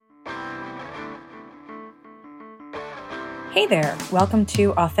Hey there, welcome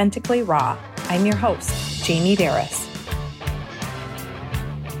to Authentically Raw. I'm your host, Jamie Darris.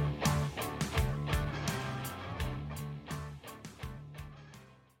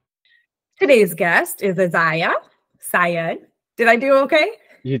 Today's guest is Eziah, Syed. Did I do okay?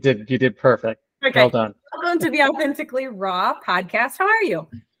 You did perfect. Okay. Well done. Welcome to the Authentically Raw podcast. How are you?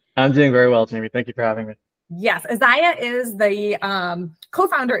 I'm doing very well, Jamie. Thank you for having me. Yes, Eziah is the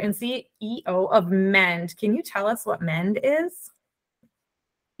co-founder and CEO of Mend. Can you tell us what Mend is?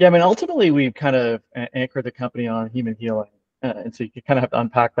 Yeah, I mean, ultimately, we've kind of anchored the company on human healing. And so you kind of have to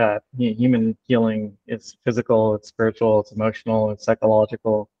unpack that. Human healing is physical, it's spiritual, it's emotional, it's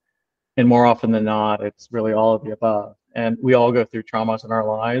psychological. And more often than not, it's really all of the above. And we all go through traumas in our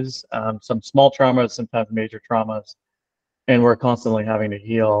lives, some small traumas, sometimes major traumas, and we're constantly having to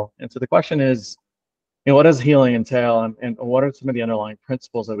heal. And so the question is, what does healing entail, and what are some of the underlying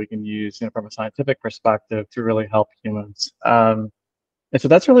principles that we can use, from a scientific perspective to really help humans? And so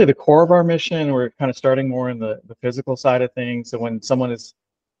that's really the core of our mission. We're kind of starting more in the physical side of things. So when someone has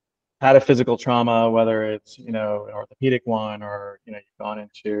had a physical trauma, whether it's, an orthopedic one, or,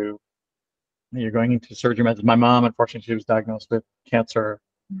 you're going into surgery. My mom, unfortunately, she was diagnosed with cancer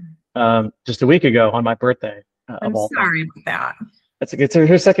just a week ago on my birthday. I'm sorry about that. It's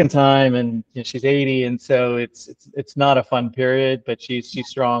her second time, and she's 80, and so it's not a fun period, but she's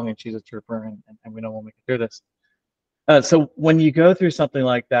strong and she's a trooper, and we know we'll make it through this. So when you go through something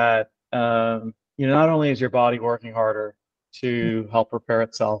like that, not only is your body working harder to help repair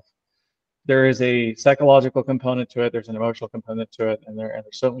itself, there is a psychological component to it, there's an emotional component to it, and there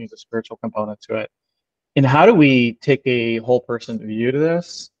certainly is a spiritual component to it. And how do we take a whole person view to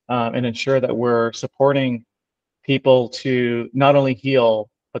this, and ensure that we're supporting people to not only heal,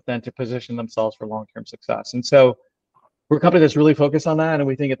 but then to position themselves for long-term success? And so we're a company that's really focused on that. And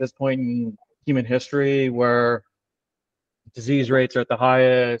we think at this point in human history, where disease rates are at the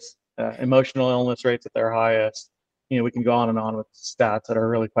highest, emotional illness rates at their highest, we can go on and on with stats that are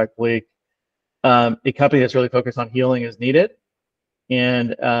really quite bleak. A company that's really focused on healing is needed.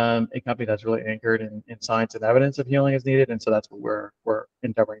 And a company that's really anchored in science and evidence of healing is needed. And so that's what we're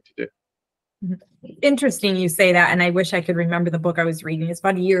endeavoring to do. Interesting you say that, and I wish I could remember the book I was reading. It's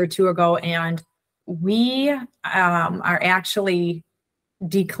about a year or two ago, and we are actually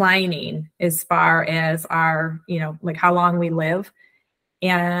declining as far as our, like how long we live.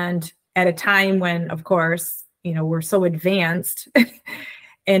 And at a time when, of course, we're so advanced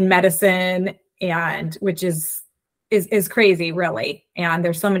in medicine, and which is crazy, really. And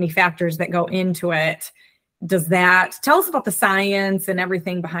there's so many factors that go into it. Does that tell us about the science and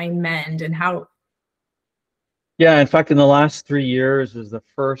everything behind Mend and how? Yeah, in fact, in the last 3 years is the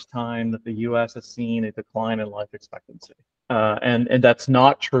first time that the U.S. has seen a decline in life expectancy. And that's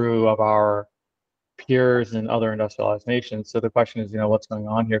not true of our peers in other industrialized nations. So the question is, what's going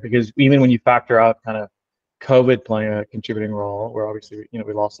on here? Because even when you factor out kind of COVID playing a contributing role, where obviously,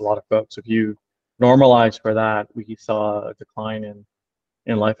 we lost a lot of folks. If you normalize for that, we saw a decline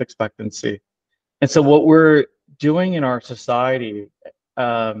in life expectancy. And so what we're doing in our society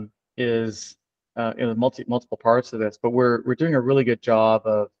is multiple parts of this, but we're doing a really good job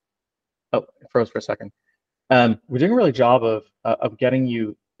of. Oh, it froze for a second. We're doing a really job of getting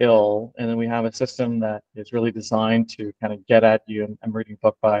you ill, and then we have a system that is really designed to kind of get at you. And I'm reading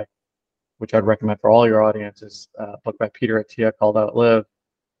a book which I'd recommend for all your audiences, a book by Peter Attia called Outlive.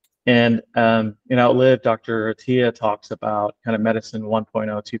 And in Outlive, Dr. Attia talks about kind of medicine 1.0,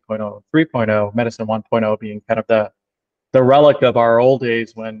 2.0, 3.0. Medicine 1.0 being kind of the relic of our old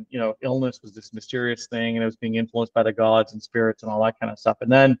days when, illness was this mysterious thing and it was being influenced by the gods and spirits and all that kind of stuff.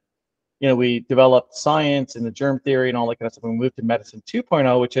 And then, we developed science and the germ theory and all that kind of stuff. And we moved to medicine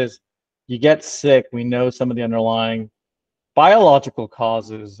 2.0, which is you get sick, we know some of the underlying biological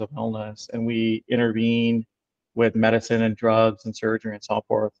causes of illness, and we intervene with medicine and drugs and surgery and so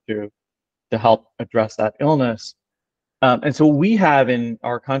forth to help address that illness. And so what we have in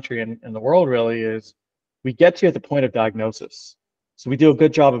our country and in the world really is we get you at the point of diagnosis. So we do a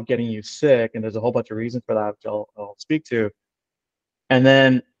good job of getting you sick, and there's a whole bunch of reasons for that, which I'll speak to. And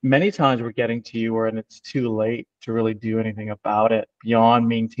then many times we're getting to you when it's too late to really do anything about it beyond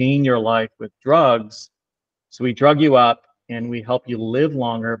maintain your life with drugs. So we drug you up and we help you live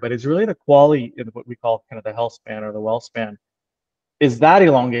longer, but it's really the quality of what we call kind of the health span or the well span. Is that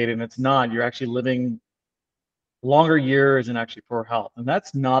elongated? And it's not. You're actually living longer years and actually poor health. And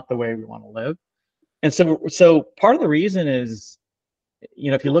that's not the way we want to live. And so part of the reason is,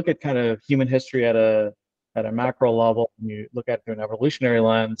 if you look at kind of human history at a macro level, and you look at it through an evolutionary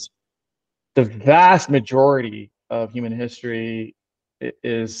lens, the vast majority of human history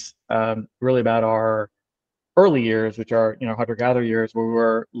is really about our early years, which are, hunter-gatherer years, where we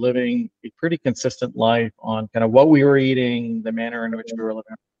were living a pretty consistent life on kind of what we were eating, the manner in which we were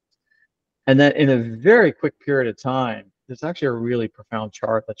living. And then in a very quick period of time, there's actually a really profound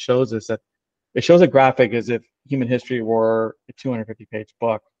chart that shows us that it shows a graphic as if human history were a 250-page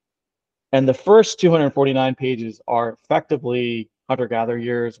book. And the first 249 pages are effectively hunter-gatherer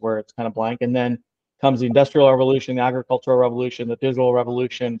years where it's kind of blank. And then comes the Industrial Revolution, the Agricultural Revolution, the Digital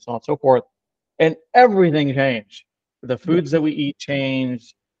Revolution, so on and so forth. And everything changed. The foods that we eat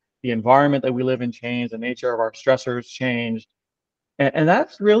changed, the environment that we live in changed, the nature of our stressors changed. And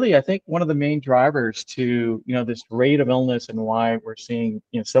that's really, I think, one of the main drivers to, this rate of illness and why we're seeing,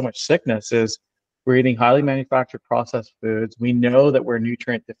 so much sickness is we're eating highly manufactured processed foods. We know that we're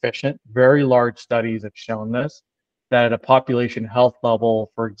nutrient deficient. Very large studies have shown this, that at a population health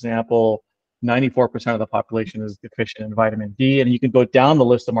level, for example, 94% of the population is deficient in vitamin D. And you can go down the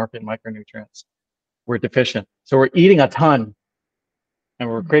list of market micronutrients. We're deficient. So we're eating a ton and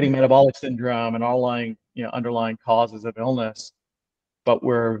we're creating metabolic syndrome and underlying causes of illness, but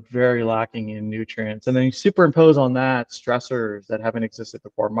we're very lacking in nutrients. And then you superimpose on that stressors that haven't existed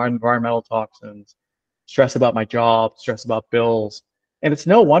before, my environmental toxins, stress about my job, stress about bills. And it's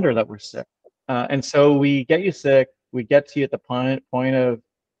no wonder that we're sick. And so we get you sick, we get to you at the point of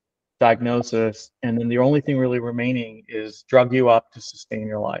diagnosis, and then the only thing really remaining is drug you up to sustain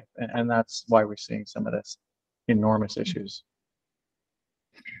your life. And that's why we're seeing some of this enormous issues.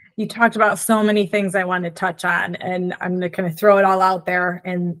 You talked about so many things I want to touch on, and I'm going to kind of throw it all out there,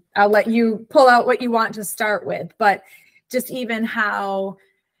 and I'll let you pull out what you want to start with. But just even how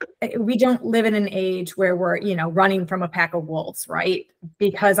we don't live in an age where we're, running from a pack of wolves, right?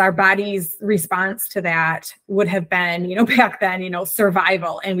 Because our body's response to that would have been, back then,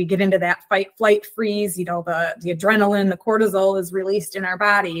 survival. And we get into that fight, flight, freeze, the adrenaline, the cortisol is released in our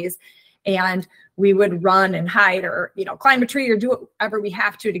bodies. And we would run and hide or, climb a tree or do whatever we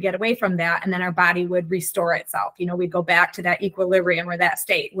have to get away from that. And then our body would restore itself. We'd go back to that equilibrium or that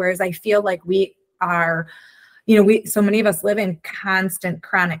state. Whereas I feel like we are, so many of us live in constant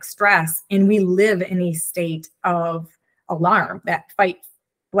chronic stress, and we live in a state of alarm, that fight,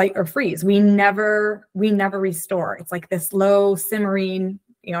 flight, or freeze. We never restore. It's like this low simmering,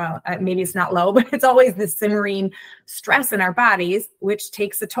 maybe it's not low, but it's always this simmering stress in our bodies, which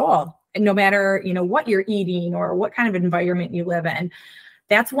takes a toll. And no matter, what you're eating or what kind of environment you live in.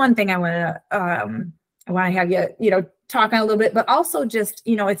 That's one thing I want to have you, talk on a little bit, but also just,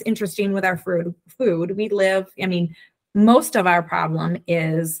 it's interesting with our food. We live, most of our problem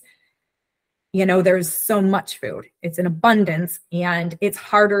is, there's so much food. It's an abundance, and it's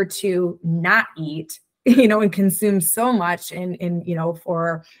harder to not eat, and consume so much and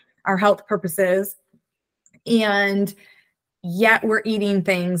for our health purposes. And yet we're eating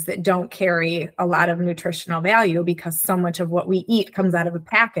things that don't carry a lot of nutritional value because so much of what we eat comes out of a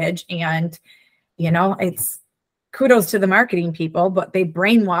package. And, it's kudos to the marketing people, but they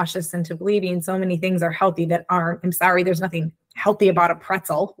brainwash us into believing so many things are healthy that aren't. I'm sorry, there's nothing healthy about a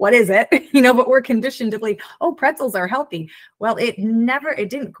pretzel. What is it? But we're conditioned to believe, oh, pretzels are healthy. Well, it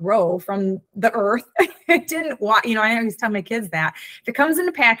didn't grow from the earth. It didn't, I always tell my kids that. If it comes in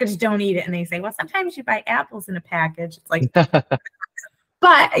a package, don't eat it. And they say, well, sometimes you buy apples in a package. It's like,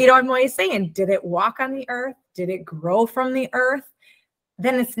 but, I'm always saying, did it walk on the earth? Did it grow from the earth?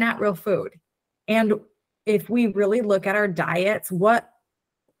 Then it's not real food. And if we really look at our diets, what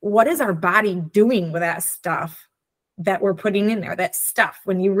is our body doing with that stuff that we're putting in there? That stuff,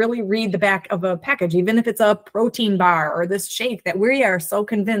 when you really read the back of a package, even if it's a protein bar or this shake that we are so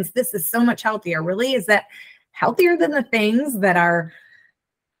convinced this is so much healthier, really, is that healthier than the things that are,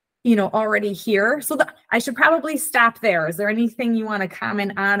 already here? So I should probably stop there. Is there anything you want to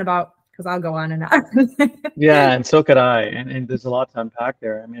comment on about? Because I'll go on and on. Yeah, and so could I. And there's a lot to unpack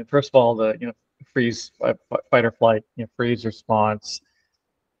there. First of all, the freeze, fight or flight, freeze response.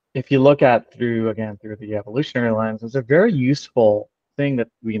 If you look at through the evolutionary lens, it's a very useful thing that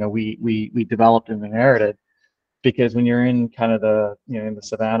we developed and inherited, because when you're in kind of the in the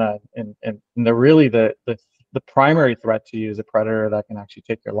savannah and the primary threat to you is a predator that can actually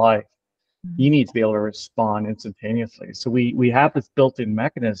take your life, you need to be able to respond instantaneously. So we have this built-in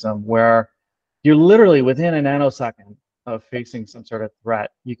mechanism where you're literally within a nanosecond of facing some sort of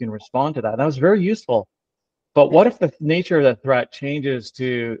threat, you can respond to that. That was very useful. But what if the nature of the threat changes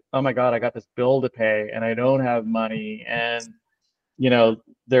to, oh my God, I got this bill to pay and I don't have money, and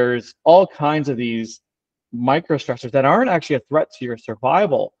there's all kinds of these micro stressors that aren't actually a threat to your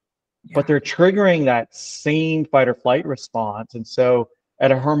survival, but they're triggering that same fight or flight response. And so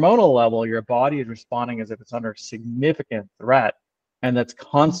at a hormonal level, your body is responding as if it's under significant threat, and that's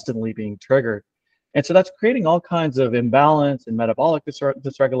constantly being triggered. And so that's creating all kinds of imbalance and metabolic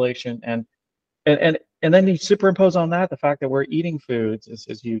dysregulation. And then you superimpose on that the fact that we're eating foods,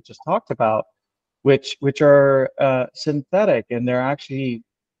 as you just talked about, which are synthetic, and they're actually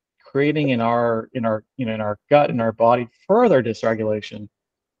creating in our gut, in our body, further dysregulation.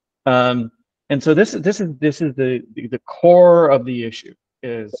 And so this is the core of the issue,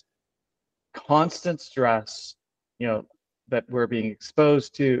 is constant stress, that we're being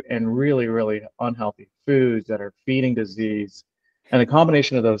exposed to, and really, really unhealthy foods that are feeding disease. And the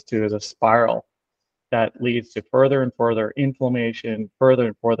combination of those two is a spiral that leads to further and further inflammation, further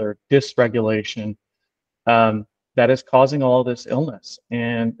and further dysregulation, that is causing all this illness.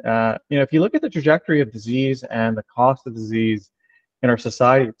 And if you look at the trajectory of disease and the cost of disease in our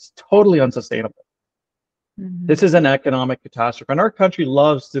society, it's totally unsustainable. Mm-hmm. This is an economic catastrophe, and our country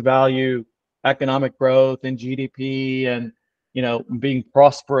loves to value economic growth and GDP and being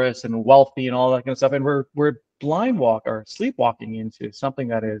prosperous and wealthy and all that kind of stuff. And we're sleepwalking into something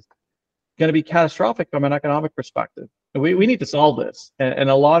that is going to be catastrophic from an economic perspective. And we need to solve this. And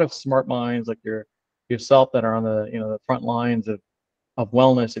a lot of smart minds like yourself that are on the front lines of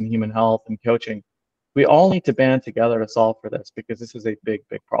wellness and human health and coaching, we all need to band together to solve for this, because this is a big,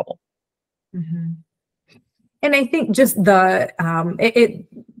 big problem. Mm-hmm. And I think just it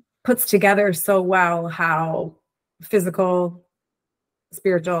puts together so well how physical,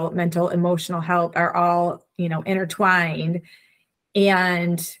 spiritual, mental, emotional health are all, intertwined.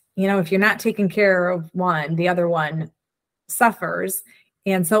 And, if you're not taking care of one, the other one suffers.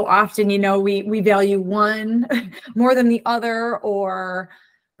 And so often, we value one more than the other,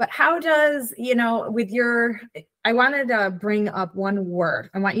 but how does, I wanted to bring up one word.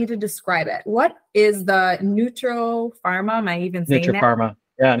 I want you to describe it. What is the Nutropharma? Am I even saying Nutropharma.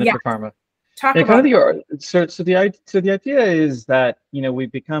 Yeah, Nutropharma. Talk about the idea is that,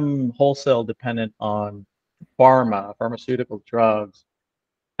 we've become wholesale dependent on pharmaceutical drugs,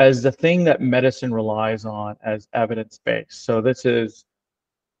 as the thing that medicine relies on as evidence-based. So this is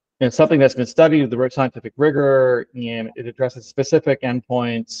something that's been studied with the scientific rigor, and it addresses specific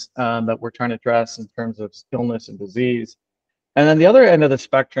endpoints that we're trying to address in terms of illness and disease. And then the other end of the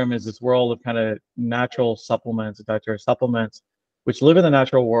spectrum is this world of kind of natural supplements, dietary supplements, which live in the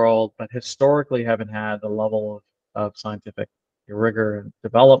natural world, but historically haven't had the level of scientific rigor and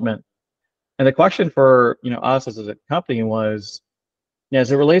development. And the question for us as a company was,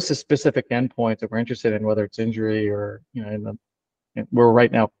 as it relates to specific endpoints that we're interested in, whether it's injury or we're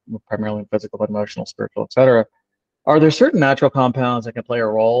right now primarily in physical, but emotional, spiritual, et cetera. Are there certain natural compounds that can play a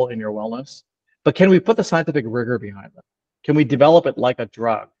role in your wellness? But can we put the scientific rigor behind them? Can we develop it like a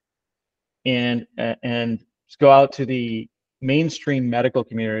drug? And just go out to the mainstream medical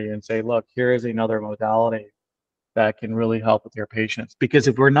community and say, look, here is another modality that can really help with your patients. Because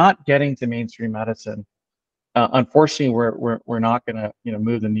if we're not getting to mainstream medicine, unfortunately, we're not going to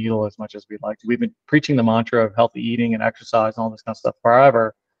move the needle as much as we'd like to. We've been preaching the mantra of healthy eating and exercise and all this kind of stuff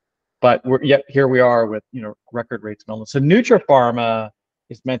forever, but yet here we are with record rates of illness. So Nutropharma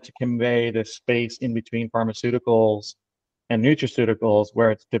is meant to convey this space in between pharmaceuticals and nutraceuticals, where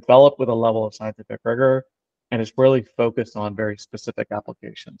it's developed with a level of scientific rigor and it's really focused on very specific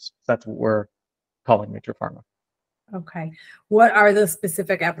applications. That's what we're calling Nutropharma. Okay, what are the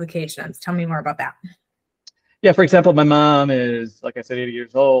specific applications? Tell me more about that. Yeah, for example, my mom is, like I said, 80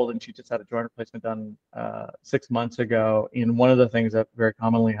 years old, and she just had a joint replacement done 6 months ago. And one of the things that very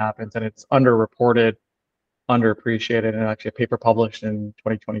commonly happens, and it's underreported, underappreciated, and actually a paper published in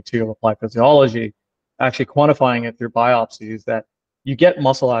 2022 of Applied Physiology, actually quantifying it through biopsies, that you get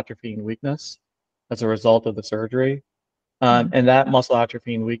muscle atrophy and weakness as a result of the surgery. And that muscle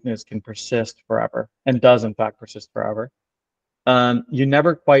atrophy and weakness can persist forever, and does in fact persist forever. You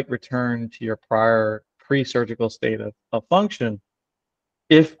never quite return to your prior pre-surgical state of function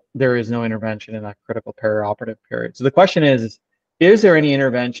if there is no intervention in that critical perioperative period. So the question is there any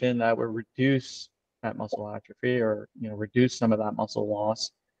intervention that would reduce that muscle atrophy, or reduce some of that muscle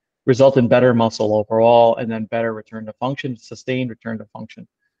loss, result in better muscle overall, and then better return to function, sustained return to function?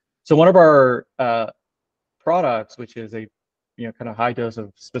 So one of our products, which is a kind of high dose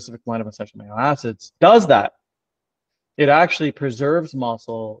of specific blend of essential amino acids, does that. It actually preserves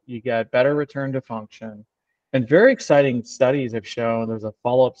muscle. You get better return to function. And very exciting studies have shown, there's a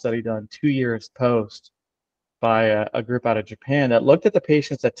follow-up study done 2 years post by a group out of Japan that looked at the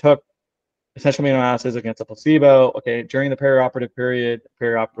patients that took essential amino acids against a placebo. Okay, during the perioperative period,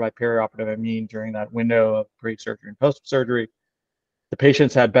 by perioperative I mean during that window of pre-surgery and post-surgery, the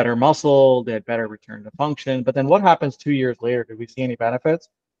patients had better muscle, they had better return to function. But then what happens 2 years later? Did we see any benefits?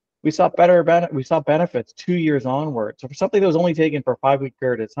 We saw benefits 2 years onward. So for something that was only taken for a 5-week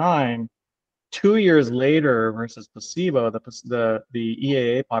period of time, 2 years later versus placebo, the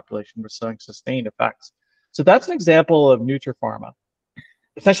EAA population was showing sustained effects. So that's an example of Nutri-Pharma.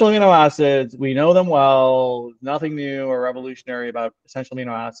 Essential amino acids, we know them well, nothing new or revolutionary about essential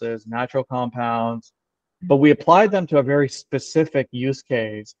amino acids, natural compounds, but we applied them to a very specific use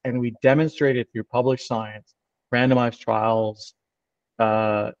case, and we demonstrated through published science, randomized trials,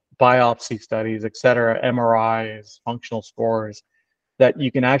 biopsy studies, et cetera, MRIs, functional scores, that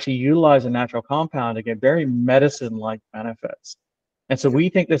you can actually utilize a natural compound to get very medicine-like benefits. And so we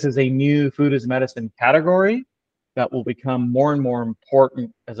think this is a new food as medicine category that will become more and more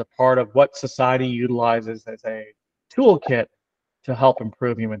important as a part of what society utilizes as a toolkit to help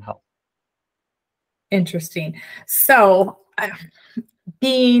improve human health. Interesting. So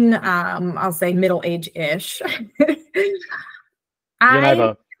being, I'll say middle-age-ish, I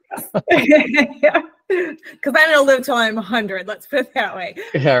both. Because I'm gonna live till I'm 100. Let's put it that way.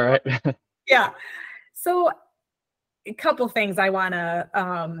 Yeah, right. Yeah. So a couple things I want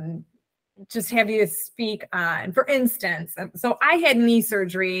to just have you speak on. For instance, so I had knee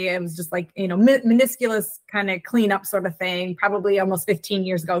surgery. It was just like, meniscus kind of cleanup sort of thing, probably almost 15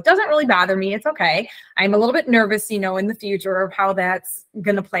 years ago. It doesn't really bother me. It's okay. I'm a little bit nervous, in the future of how that's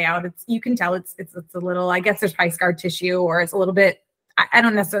going to play out. You can tell it's a little, I guess there's high scar tissue, or it's a little bit, I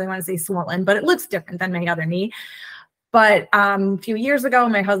don't necessarily want to say swollen, but it looks different than my other knee. But a few years ago,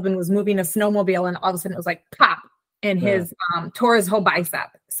 my husband was moving a snowmobile, and all of a sudden it was like pop, and his tore his whole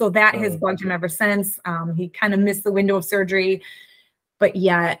bicep. So that has bugged him ever since. He kind of missed the window of surgery, but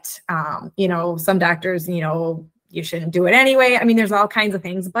yet, some doctors, you shouldn't do it anyway. I mean, there's all kinds of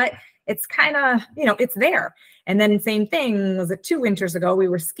things, but it's kind of, it's there. And then same thing, was it 2 winters ago, we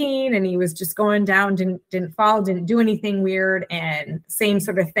were skiing and he was just going down, didn't fall, didn't do anything weird. And same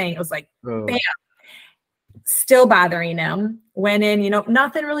sort of thing. It was like, bam, still bothering him. Went in,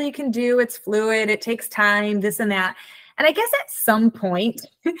 nothing really you can do. It's fluid. It takes time, this and that. And I guess at some point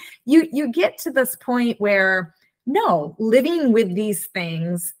you get to this point where, no, living with these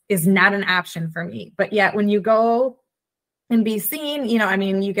things is not an option for me. But yet when you go and be seen,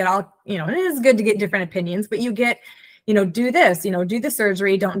 you get all, it is good to get different opinions, but you get, do this, do the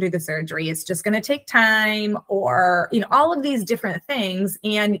surgery, don't do the surgery. It's just going to take time, or, all of these different things.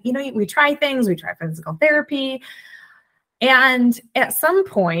 And, we try things, we try physical therapy. And at some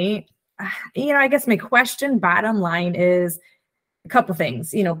point, I guess my question, bottom line, is a couple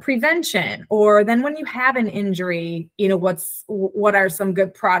things, prevention, or then when you have an injury, what are some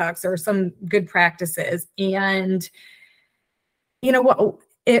good products or some good practices? And,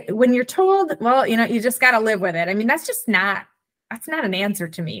 when you're told, well, you just got to live with it. I mean, that's not an answer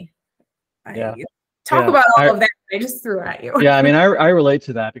to me. Yeah. Talk about all of that. I just threw at you. Yeah. I mean, I relate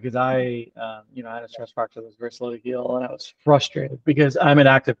to that because I had a stress fracture that was very slow to heal, and I was frustrated because I'm an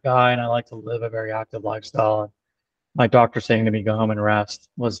active guy and I like to live a very active lifestyle. And my doctor saying to me, go home and rest,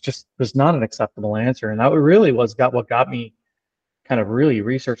 was not an acceptable answer. And that really what got me kind of really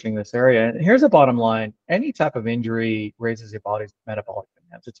researching this area. And here's the bottom line: any type of injury raises your body's metabolic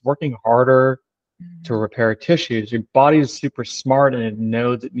demands. It's working harder to repair tissues. Your body is super smart, and it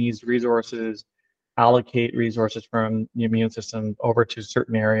knows it needs resources, allocate resources from the immune system over to a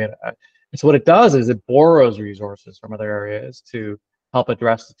certain area. And so what it does is it borrows resources from other areas to help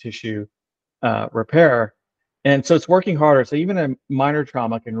address the tissue repair. And so it's working harder. So even a minor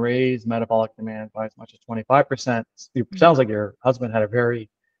trauma can raise metabolic demand by as much as 25%. It sounds like your husband had a very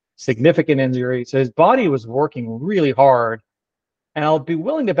significant injury. So his body was working really hard. And I'll be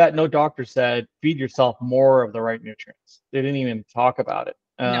willing to bet no doctor said, feed yourself more of the right nutrients. They didn't even talk about it.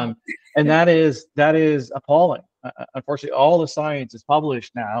 No. And that is appalling. Unfortunately, all the science is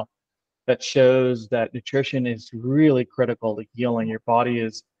published now that shows that nutrition is really critical to healing. Your body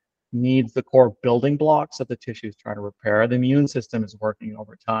needs the core building blocks that the tissue is trying to repair. The immune system is working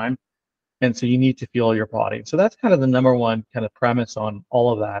over time. And so you need to fuel your body. So that's kind of the number one kind of premise on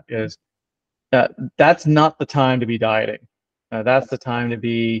all of that, is that that's not the time to be dieting. That's the time to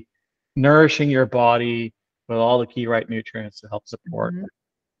be nourishing your body with all the key right nutrients to help support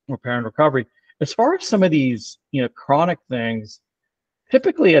repair and recovery. As far as some of these, chronic things,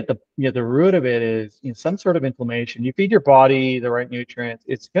 typically at the root of it is some sort of inflammation. You feed your body the right nutrients,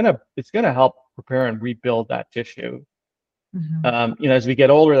 it's gonna help repair and rebuild that tissue. As we get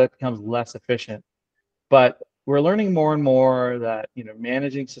older, that becomes less efficient. But we're learning more and more that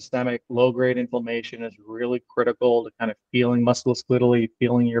managing systemic low-grade inflammation is really critical to kind of feeling musculoskeletally,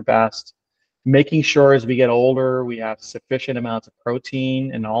 feeling your best. Making sure as we get older, we have sufficient amounts of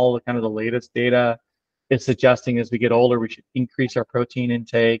protein, and all the kind of the latest data is suggesting as we get older, we should increase our protein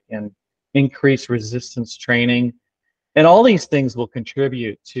intake and increase resistance training. And all these things will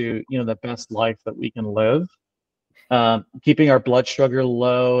contribute to, the best life that we can live. Keeping our blood sugar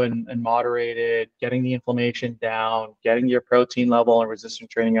low and moderated, getting the inflammation down, getting your protein level and resistance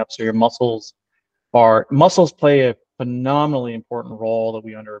training up so your muscles play a phenomenally important role that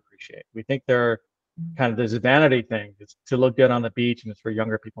we underappreciate. We think they're kind of this vanity thing. It's to look good on the beach and it's for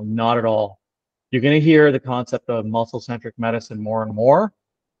younger people. Not at all. You're going to hear the concept of muscle-centric medicine more and more.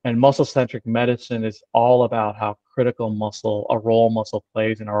 And muscle-centric medicine is all about how critical a role muscle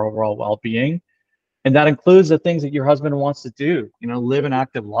plays in our overall well-being. And that includes the things that your husband wants to do, live an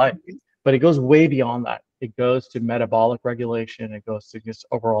active life. But it goes way beyond that. It goes to metabolic regulation. It goes to just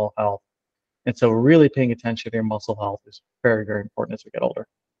overall health. And so really paying attention to your muscle health is very, very important as we get older.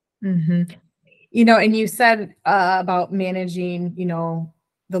 Mm-hmm. And you said about managing,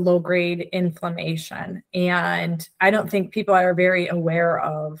 the low grade inflammation. And I don't think people are very aware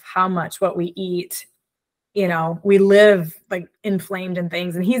of how much what we eat, we live like inflamed and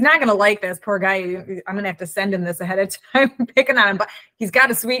things. And he's not going to like this, poor guy. I'm going to have to send him this ahead of time, picking on him, but he's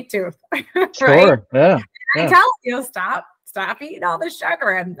got a sweet tooth. Right? Sure. Yeah. I tell him, stop eating all the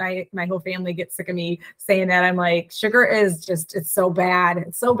sugar. And my whole family gets sick of me saying that. I'm like, sugar is it's so bad.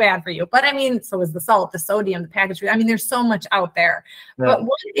 It's so bad for you. But I mean, so is the salt, the sodium, the packaged food. I mean, there's so much out there. Yeah.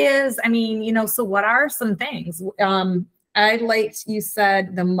 But so what are some things? I liked, you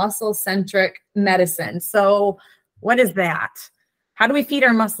said the muscle-centric medicine. So what is that? How do we feed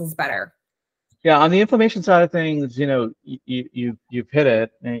our muscles better? Yeah, on the inflammation side of things, you've hit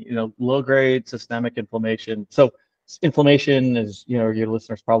it. Low-grade systemic inflammation. So inflammation, as your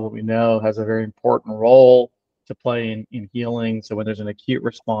listeners probably know, has a very important role to play in healing. So when there's an acute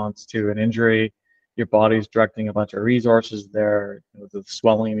response to an injury, your body's directing a bunch of resources there. The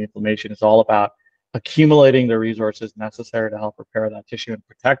swelling and the inflammation is all about accumulating the resources necessary to help repair that tissue and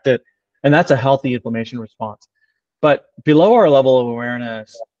protect it. And that's a healthy inflammation response. But below our level of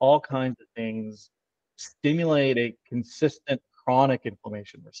awareness, all kinds of things stimulate a consistent chronic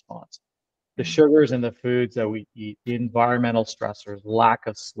inflammation response. The sugars in the foods that we eat, the environmental stressors, lack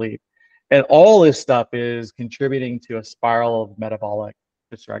of sleep, and all this stuff is contributing to a spiral of metabolic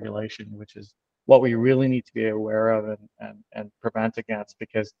dysregulation, which is what we really need to be aware of and prevent against,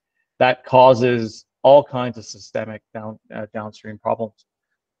 because that causes all kinds of systemic downstream problems.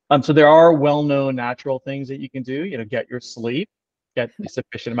 So there are well-known natural things that you can do. Get your sleep, get a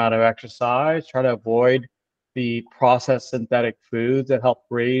sufficient amount of exercise, try to avoid the processed synthetic foods that help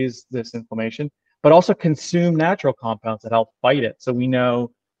raise this inflammation, but also consume natural compounds that help fight it. So we know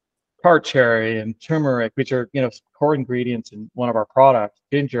tart cherry and turmeric, which are core ingredients in one of our products: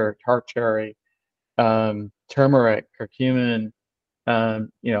 ginger, tart cherry, turmeric, curcumin,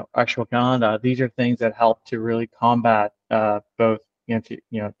 ashwagandha. These are things that help to really combat both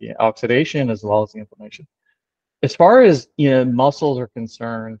the oxidation as well as the inflammation. As far as muscles are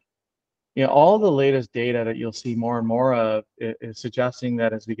concerned, all the latest data that you'll see more and more of is suggesting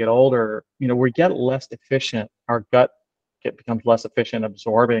that as we get older, we get less efficient. Our gut becomes less efficient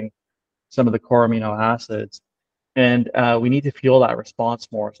absorbing some of the core amino acids, and we need to fuel that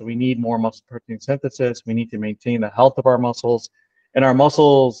response more. So we need more muscle protein synthesis. We need to maintain the health of our muscles. And our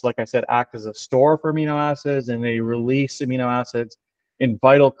muscles, like I said, act as a store for amino acids, and they release amino acids in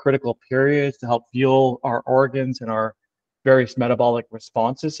vital critical periods to help fuel our organs and our various metabolic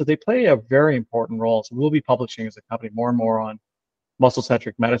responses. So they play a very important role. So we'll be publishing as a company more and more on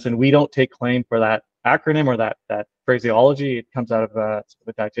muscle-centric medicine. We don't take claim for that acronym or that phraseology. It comes out of a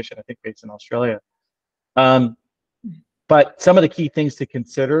dietitian, I think, based in Australia. But some of the key things to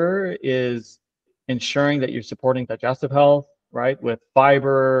consider is ensuring that you're supporting digestive health, right, with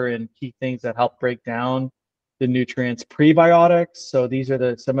fiber and key things that help break down the nutrients. Prebiotics, so these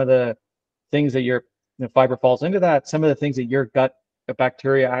are some of the things that your fiber falls into that. Some of the things that your gut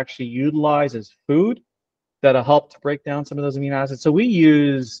bacteria actually utilize as food that'll help to break down some of those amino acids. So we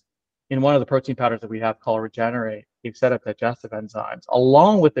use, in one of the protein powders that we have called Regenerate, a set of digestive enzymes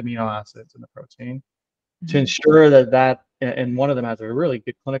along with amino acids in the protein to ensure that, and one of them has a really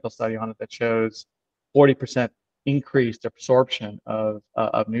good clinical study on it that shows 40% increased absorption of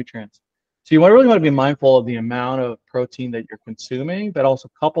nutrients. So you really want to be mindful of the amount of protein that you're consuming, but also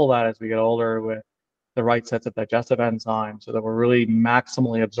couple that as we get older with the right sets of digestive enzymes so that we're really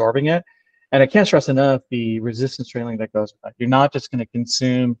maximally absorbing it. And I can't stress enough the resistance training that goes with that. You're not just going to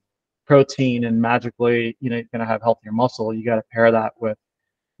consume protein and magically, you're going to have healthier muscle. You got to pair that with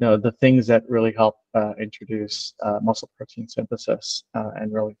the things that really help introduce muscle protein synthesis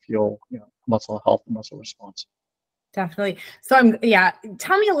and really fuel muscle health and muscle response. Definitely. So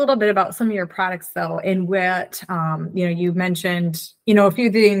tell me a little bit about some of your products though, and what, you mentioned, a few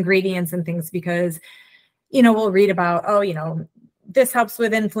of the ingredients and things, because, we'll read about, this helps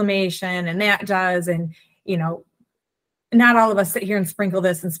with inflammation and that does. And, not all of us sit here and sprinkle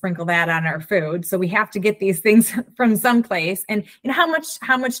this and sprinkle that on our food. So we have to get these things from someplace. And, how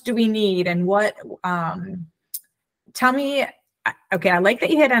much do we need, and what, tell me, okay, I like that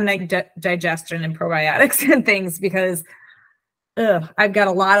you hit on digestion and probiotics and things, because I've got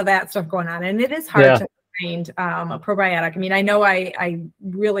a lot of that stuff going on, and it is hard to find a probiotic. I mean, I know I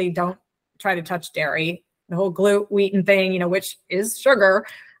really don't try to touch dairy, the whole gluten thing, which is sugar,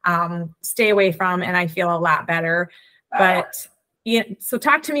 stay away from, and I feel a lot better. But so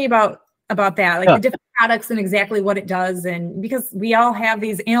talk to me about that, like the different products and exactly what it does, and because we all have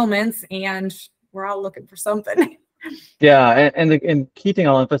these ailments and we're all looking for something. Yeah, and key thing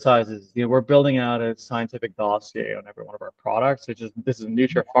I'll emphasize is, we're building out a scientific dossier on every one of our products. This is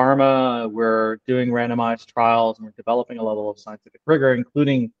NutriPharma. We're doing randomized trials, and we're developing a level of scientific rigor,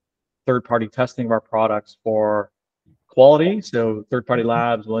 including third-party testing of our products for quality. So third-party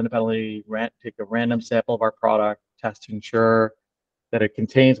labs will independently take a random sample of our product, test to ensure that it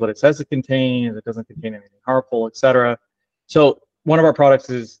contains what it says it contains, it doesn't contain anything harmful, et cetera. So one of our products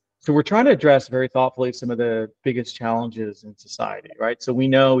so we're trying to address very thoughtfully some of the biggest challenges in society, right? So we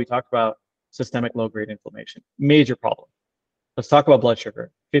talked about systemic low-grade inflammation, major problem. Let's talk about blood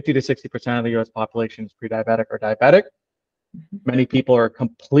sugar. 50 to 60% of the US population is pre-diabetic or diabetic. Many people are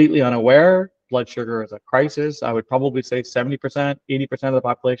completely unaware blood sugar is a crisis. I would probably say 70%, 80% of the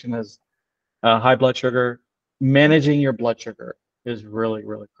population has high blood sugar. Managing your blood sugar is really,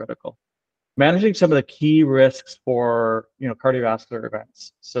 really critical. Managing some of the key risks for cardiovascular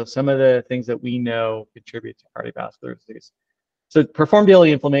events. So some of the things that we know contribute to cardiovascular disease. So Perform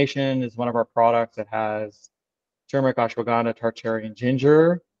Daily Inflammation is one of our products that has turmeric, ashwagandha, tartary, and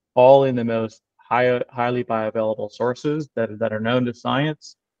ginger, all in the most highly bioavailable sources that are known to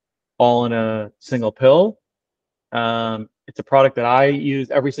science, all in a single pill. It's a product that I use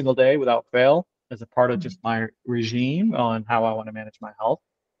every single day without fail as a part of just my regime on how I want to manage my health.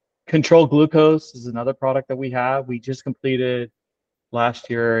 Control Glucose is another product that we have. We just completed last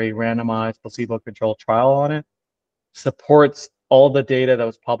year a randomized placebo-controlled trial on it. Supports all the data that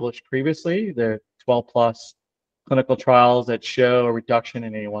was published previously. There are 12 plus clinical trials that show a reduction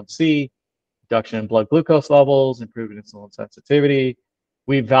in A1C, reduction in blood glucose levels, improved insulin sensitivity.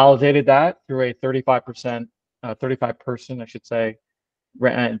 We validated that through a 35 person, I should say,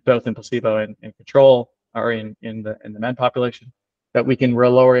 both in placebo and control, or in the men population, that we can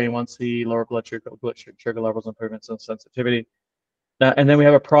lower A1C, lower blood sugar levels, improvements in sensitivity. And then we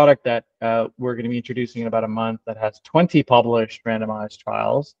have a product that we're going to be introducing in about a month that has 20 published randomized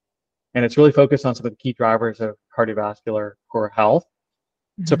trials, and it's really focused on some of the key drivers of cardiovascular core health.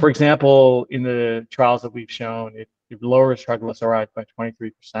 Mm-hmm. So, for example, in the trials that we've shown, it lowers triglycerides by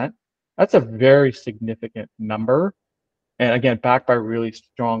 23%. That's a very significant number, and again, backed by really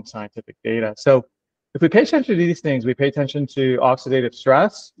strong scientific data. So if we pay attention to these things, we pay attention to oxidative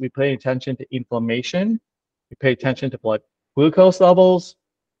stress, we pay attention to inflammation, we pay attention to blood glucose levels,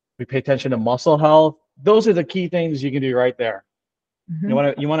 we pay attention to muscle health. Those are the key things you can do right there. Mm-hmm.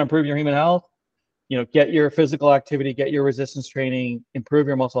 You want to improve your human health, get your physical activity, get your resistance training, improve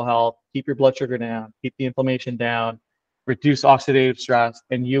your muscle health, keep your blood sugar down, keep the inflammation down, reduce oxidative stress,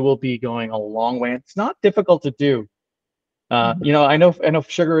 and you will be going a long way. It's not difficult to do. I know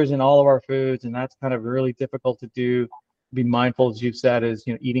sugar is in all of our foods, and that's kind of really difficult to do. Be mindful, as you've said, is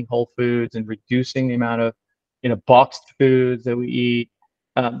eating whole foods and reducing the amount of boxed foods that we eat.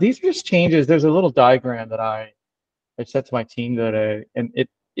 These are just changes. There's a little diagram that I said to my team today, and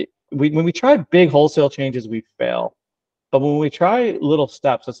when we try big wholesale changes, we fail. But when we try little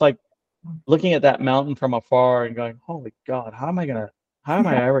steps, it's like looking at that mountain from afar and going, "Holy God, how am I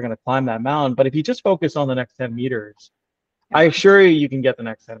ever gonna climb that mountain?" But if you just focus on the next 10 meters, I assure you can get the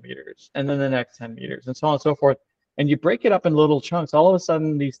next 10 meters, and then the next 10 meters, and so on and so forth. And you break it up in little chunks. All of a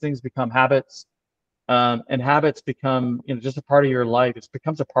sudden, these things become habits, and habits become just a part of your life. It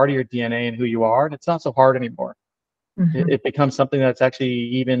becomes a part of your DNA and who you are, and it's not so hard anymore. Mm-hmm. It becomes something that's actually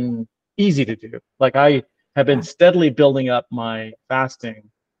even easy to do. Like I have been steadily building up my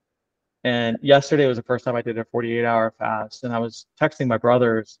fasting, and yesterday was the first time I did a 48-hour fast, and I was texting my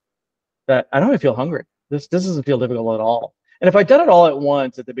brothers that I don't even feel hungry. This doesn't feel difficult at all. And if I'd done it all at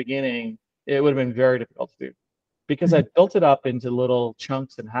once at the beginning, it would have been very difficult to do. Because I built it up into little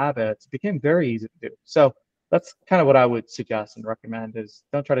chunks and habits, it became very easy to do. So that's kind of what I would suggest and recommend is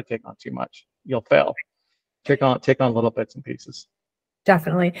don't try to take on too much. You'll fail. Take on little bits and pieces.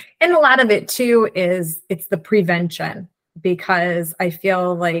 Definitely. And a lot of it too it's the prevention, because I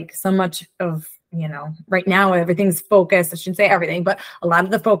feel like so much of right now everything's focused. I shouldn't say everything, but a lot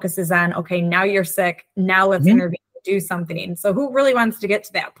of the focus is on, okay, now you're sick. Now let's intervene, do something. So who really wants to get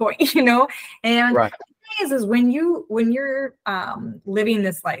to that point, And Right. the thing is when you're living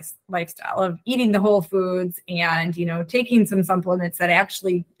this lifestyle of eating the whole foods and, taking some supplements that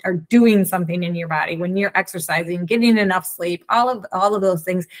actually are doing something in your body, when you're exercising, getting enough sleep, all of those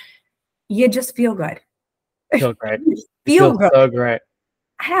things, you just feel good. Feel great. Feel good. So great.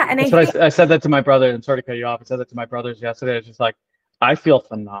 Yeah, and That's what I said that to my brother, and sorry to cut you off. I said that to my brothers yesterday. It's just like, I feel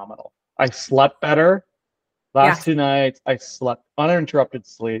phenomenal. I slept better. Last 2 nights, I slept uninterrupted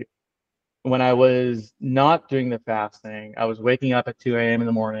sleep. When I was not doing the fasting, I was waking up at 2 a.m. in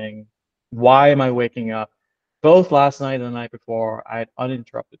the morning. Why am I waking up? Both last night and the night before, I had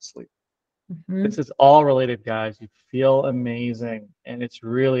uninterrupted sleep. This is all related, guys. You feel amazing, and it's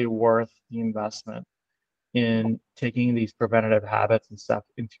really worth the investment in taking these preventative habits and stuff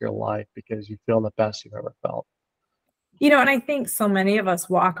into your life because you feel the best you've ever felt. And I think so many of us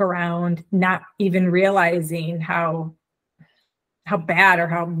walk around not even realizing how bad or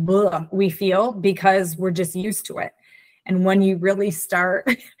how we feel because we're just used to it. And when you really start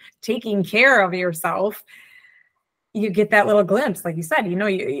taking care of yourself, you get that little glimpse, like you said,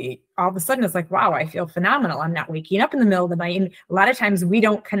 you all of a sudden it's like, wow, I feel phenomenal. I'm not waking up in the middle of the night. And a lot of times we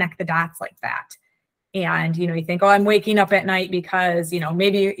don't connect the dots like that. And, you think, oh, I'm waking up at night because,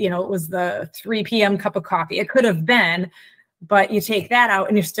 maybe, it was the 3 p.m. cup of coffee. It could have been, but you take that out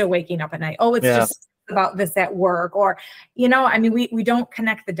and you're still waking up at night. Oh, it's just about this at work or, we don't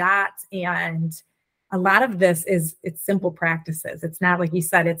connect the dots. And a lot of this it's simple practices. It's not like you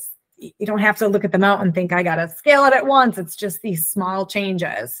said, you don't have to look at the mountain and think I got to scale it at once. It's just these small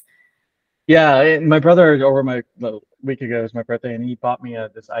changes. Yeah. My brother over a week ago was my birthday and he bought me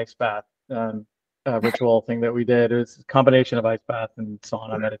this ice bath. Ritual thing that we did. It was a combination of ice bath and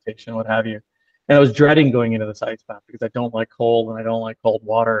sauna, meditation, what have you. And I was dreading going into this ice bath because I don't like cold and I don't like cold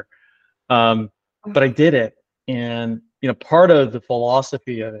water. But I did it. And, part of the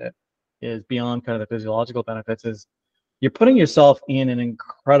philosophy of it is beyond kind of the physiological benefits is you're putting yourself in an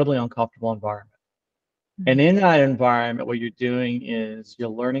incredibly uncomfortable environment. And in that environment, what you're doing is you're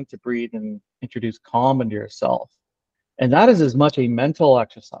learning to breathe and introduce calm into yourself. And that is as much a mental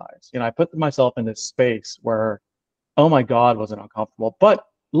exercise. I put myself in this space where, oh my God, was it uncomfortable? But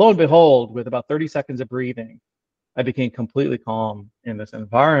lo and behold, with about 30 seconds of breathing, I became completely calm in this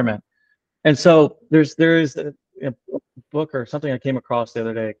environment. And so there's a book or something I came across the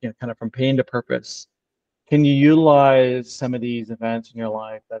other day, kind of From Pain to Purpose. Can you utilize some of these events in your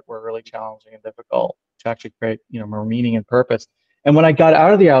life that were really challenging and difficult to actually create, more meaning and purpose? And when I got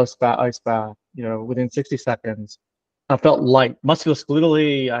out of the ice bath, within 60 seconds, I felt light,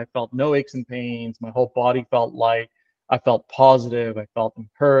 musculoskeletal. I felt no aches and pains. My whole body felt light. I felt positive. I felt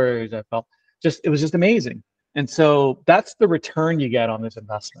encouraged. It was just amazing. And so that's the return you get on this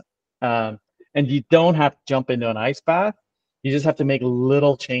investment. And you don't have to jump into an ice bath. You just have to make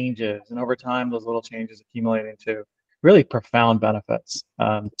little changes. And over time, those little changes accumulate into really profound benefits.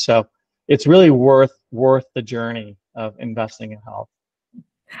 So it's really worth the journey of investing in health.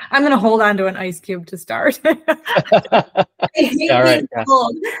 I'm going to hold on to an ice cube to start. I hate being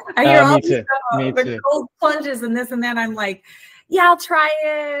cold. I hear all the cold plunges and this and that. I'm like, yeah, I'll try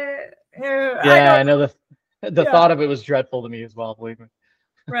it. I know the thought of it was dreadful to me as well, believe me.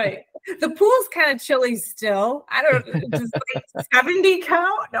 Right. The pool's kind of chilly still. I don't know, just like 70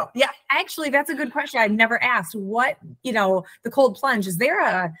 count? No. Yeah, actually, that's a good question. I've never asked what, the cold plunge. Is there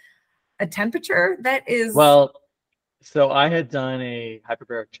a temperature that is? Well, so I had done a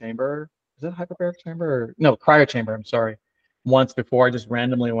hyperbaric chamber. Is it a hyperbaric chamber? No, cryo chamber. I'm sorry. Once before, I just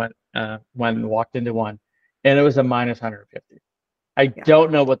randomly went and walked into one, and it was a minus 150. I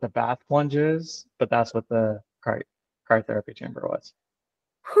don't know what the bath plunge is, but that's what the cryotherapy chamber was.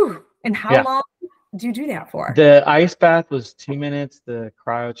 Whew. And how long do you do that for? The ice bath was 2 minutes. The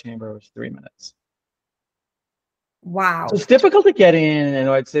cryo chamber was 3 minutes. Wow. So it's difficult to get in, and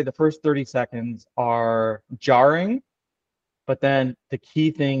I'd say the first 30 seconds are jarring. But then the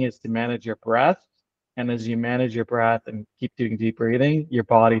key thing is to manage your breath. And as you manage your breath and keep doing deep breathing, your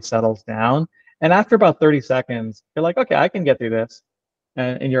body settles down. And after about 30 seconds, you're like, okay, I can get through this.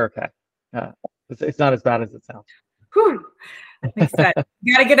 And you're okay. It's not as bad as it sounds. Whew. Like I said,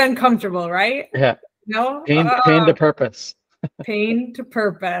 you got to get uncomfortable, right? Yeah. No? Pain to purpose. Pain to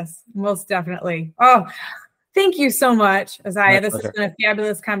purpose. Most definitely. Oh, thank you so much, Eziah. This has been a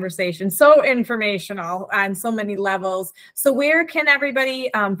fabulous conversation. So informational on so many levels. So where can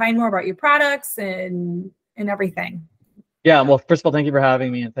everybody find more about your products and everything? Yeah, well, first of all, thank you for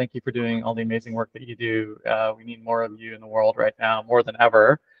having me, and thank you for doing all the amazing work that you do. We need more of you in the world right now, more than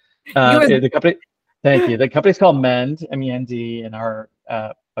ever. The company, thank you. The company's called Mend, MEND, and our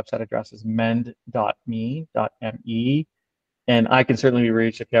website address is mend.me. And I can certainly be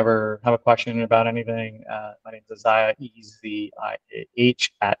reached if you ever have a question about anything. My name is Eziah, EZIAH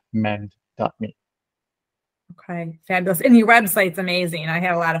at mend.me. Okay, fabulous. And your website's amazing. I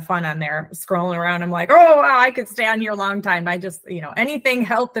had a lot of fun on there scrolling around. I'm like, oh, wow, I could stay on here a long time. I just, anything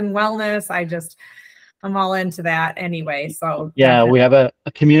health and wellness, I'm all into that anyway. So yeah, definitely. we have a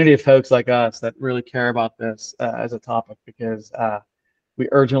community of folks like us that really care about this as a topic because we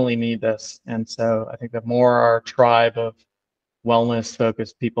urgently need this. And so I think the more our tribe of wellness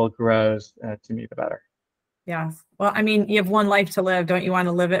focused people grows, to me, the better. Yes. Well, you have one life to live. Don't you want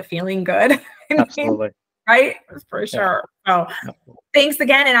to live it feeling good? Absolutely. Right? For sure. Yeah. So thanks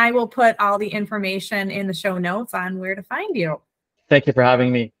again. And I will put all the information in the show notes on where to find you. Thank you for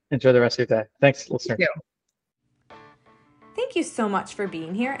having me. Enjoy the rest of your day. Thanks, listeners. Thank you. Thank you so much for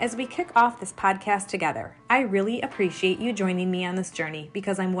being here as we kick off this podcast together. I really appreciate you joining me on this journey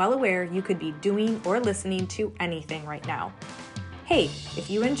because I'm well aware you could be doing or listening to anything right now. Hey, if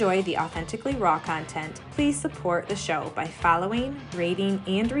you enjoy the Authentically Raw content, please support the show by following, rating,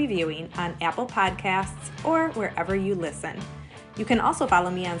 and reviewing on Apple Podcasts or wherever you listen. You can also follow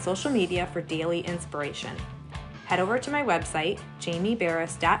me on social media for daily inspiration. Head over to my website,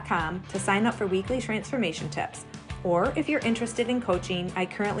 jamiebarris.com, to sign up for weekly transformation tips. Or if you're interested in coaching, I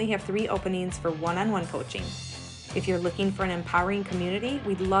currently have 3 openings for one-on-one coaching. If you're looking for an empowering community,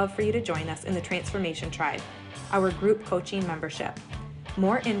 we'd love for you to join us in the Transformation Tribe, our group coaching membership.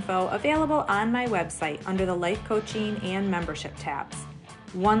 More info available on my website under the Life Coaching and Membership tabs.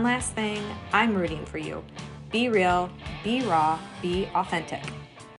 One last thing, I'm rooting for you. Be real, be raw, be authentic.